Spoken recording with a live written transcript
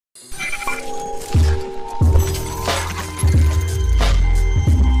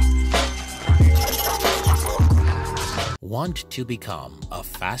Want to become a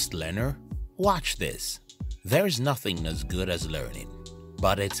fast learner? Watch this. There's nothing as good as learning,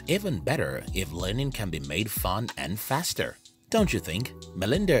 but it's even better if learning can be made fun and faster. Don't you think?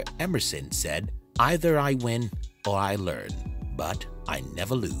 Melinda Emerson said, "Either I win or I learn, but I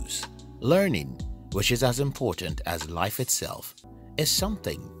never lose." Learning, which is as important as life itself, is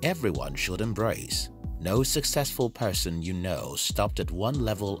something everyone should embrace. No successful person you know stopped at one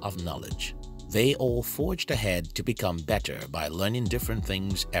level of knowledge. They all forged ahead to become better by learning different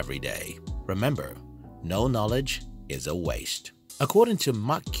things every day. Remember, no knowledge is a waste. According to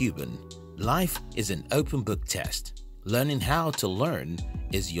Mark Cuban, life is an open book test. Learning how to learn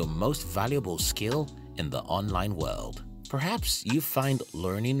is your most valuable skill in the online world. Perhaps you find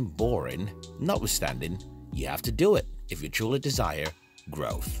learning boring, notwithstanding, you have to do it if you truly desire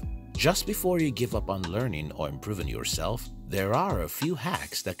growth. Just before you give up on learning or improving yourself, there are a few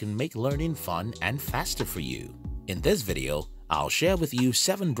hacks that can make learning fun and faster for you. In this video, I'll share with you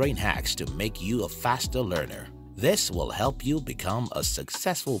 7 brain hacks to make you a faster learner. This will help you become a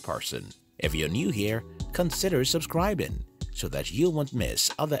successful person. If you're new here, consider subscribing so that you won't miss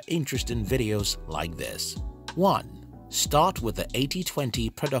other interesting videos like this. 1. Start with the 80-20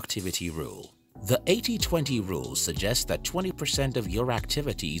 productivity rule. The 80-20 rule suggests that 20% of your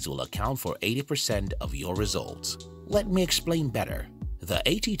activities will account for 80% of your results. Let me explain better. The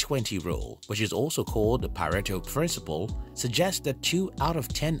 80-20 rule, which is also called the Pareto principle, suggests that 2 out of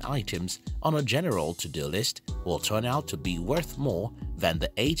 10 items on a general to-do list will turn out to be worth more than the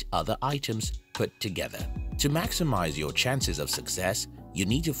 8 other items put together. To maximize your chances of success, you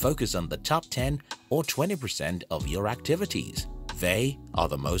need to focus on the top 10 or 20% of your activities. They are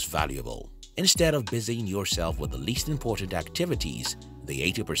the most valuable. Instead of busying yourself with the least important activities, the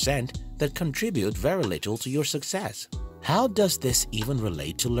 80% that contribute very little to your success. How does this even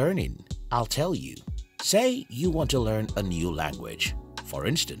relate to learning? I'll tell you. Say you want to learn a new language. For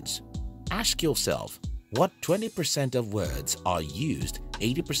instance, ask yourself, what 20% of words are used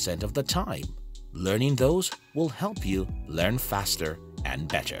 80% of the time? Learning those will help you learn faster and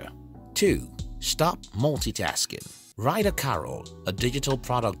better. 2. Stop multitasking. Ryder Carroll, a digital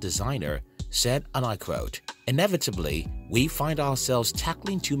product designer, said, and I quote, "Inevitably, we find ourselves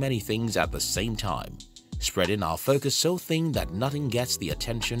tackling too many things at the same time, spreading our focus so thin that nothing gets the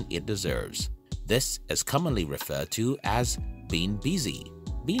attention it deserves. This is commonly referred to as being busy.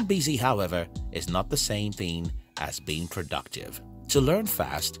 Being busy, however, is not the same thing as being productive. To learn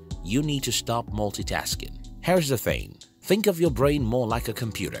fast, you need to stop multitasking. Here's the thing. Think of your brain more like a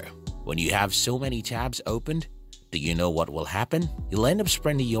computer. When you have so many tabs opened, do you know what will happen? You'll end up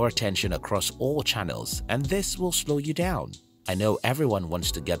spreading your attention across all channels, and this will slow you down. I know everyone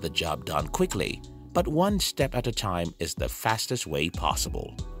wants to get the job done quickly, but one step at a time is the fastest way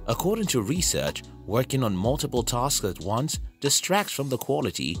possible. According to research, working on multiple tasks at once distracts from the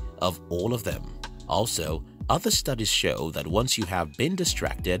quality of all of them. Also, other studies show that once you have been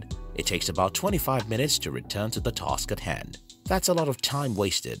distracted, it takes about 25 minutes to return to the task at hand. That's a lot of time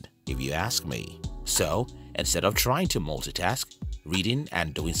wasted, if you ask me. So, instead of trying to multitask, reading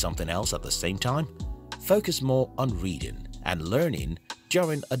and doing something else at the same time, focus more on reading and learning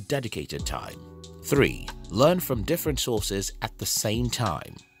during a dedicated time. 3. Learn from different sources at the same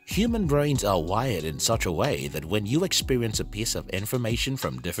time. Human brains are wired in such a way that when you experience a piece of information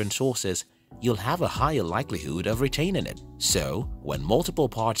from different sources, you'll have a higher likelihood of retaining it. So, when multiple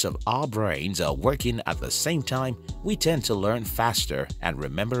parts of our brains are working at the same time, we tend to learn faster and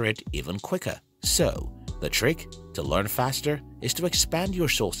remember it even quicker. So, the trick to learn faster is to expand your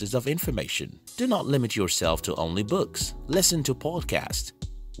sources of information. Do not limit yourself to only books. Listen to podcasts,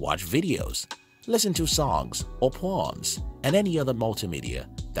 watch videos, listen to songs or poems, and any other multimedia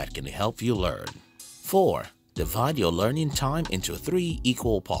that can help you learn. 4. Divide your learning time into 3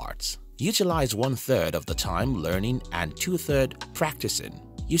 equal parts. Utilize 1/3 of the time learning and 2/3 practicing.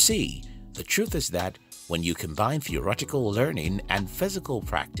 You see, the truth is that when you combine theoretical learning and physical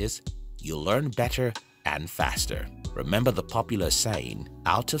practice, you'll learn better and faster. Remember the popular saying,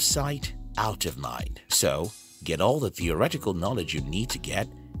 out of sight, out of mind. So, get all the theoretical knowledge you need to get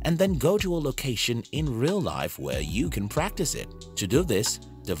and then go to a location in real life where you can practice it. To do this,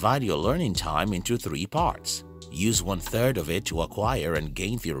 divide your learning time into 3 parts. Use 1/3 of it to acquire and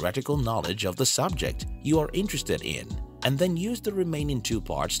gain theoretical knowledge of the subject you are interested in, and then use the remaining 2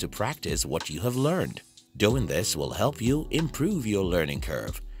 parts to practice what you have learned. Doing this will help you improve your learning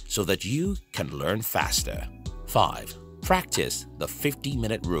curve so that you can learn faster. 5. Practice the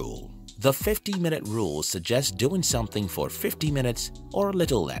 50-minute rule. The 50-minute rule suggests doing something for 50 minutes or a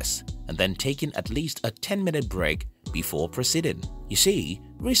little less, and then taking at least a 10-minute break before proceeding. You see,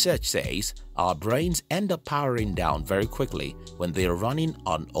 research says our brains end up powering down very quickly when they are running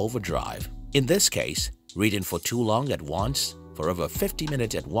on overdrive. In this case, reading for too long at once, for over 50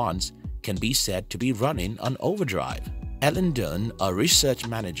 minutes at once, can be said to be running on overdrive. Ellen Dunn, a research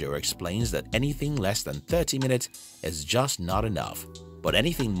manager, explains that anything less than 30 minutes is just not enough, but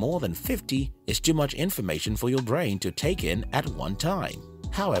anything more than 50 is too much information for your brain to take in at one time.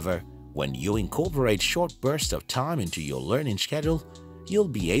 However, when you incorporate short bursts of time into your learning schedule, you'll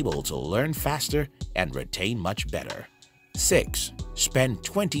be able to learn faster and retain much better. 6. Spend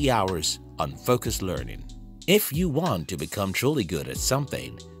 20 hours on focused learning. If you want to become truly good at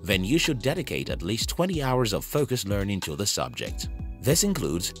something, then you should dedicate at least 20 hours of focused learning to the subject. This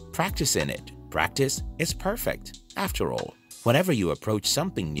includes practicing it. Practice is perfect. After all, whenever you approach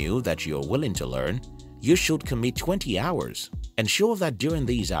something new that you're willing to learn, you should commit 20 hours. Ensure that during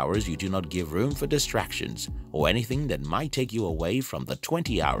these hours you do not give room for distractions or anything that might take you away from the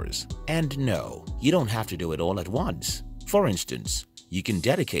 20 hours. And no, you don't have to do it all at once. For instance, you can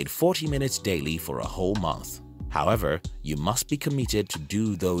dedicate 40 minutes daily for a whole month. However, you must be committed to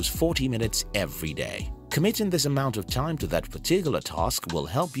do those 40 minutes every day. Committing this amount of time to that particular task will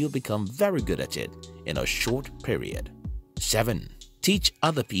help you become very good at it in a short period. 7. Teach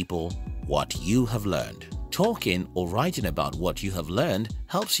other people what you have learned. Talking or writing about what you have learned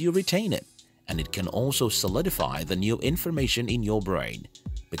helps you retain it, and it can also solidify the new information in your brain,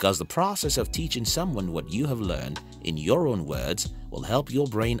 because the process of teaching someone what you have learned in your own words will help your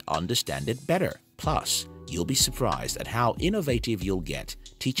brain understand it better. Plus, you'll be surprised at how innovative you'll get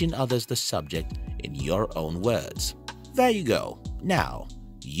teaching others the subject in your own words. There you go. Now,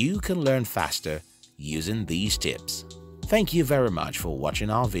 you can learn faster using these tips. Thank you very much for watching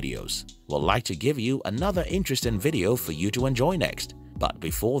our videos. We'd like to give you another interesting video for you to enjoy next. But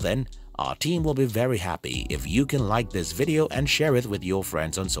before then, our team will be very happy if you can like this video and share it with your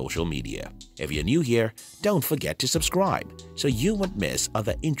friends on social media. If you're new here, don't forget to subscribe so you won't miss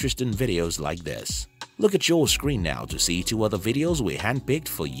other interesting videos like this. Look at your screen now to see 2 other videos we handpicked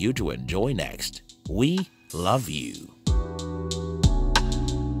for you to enjoy next. We love you.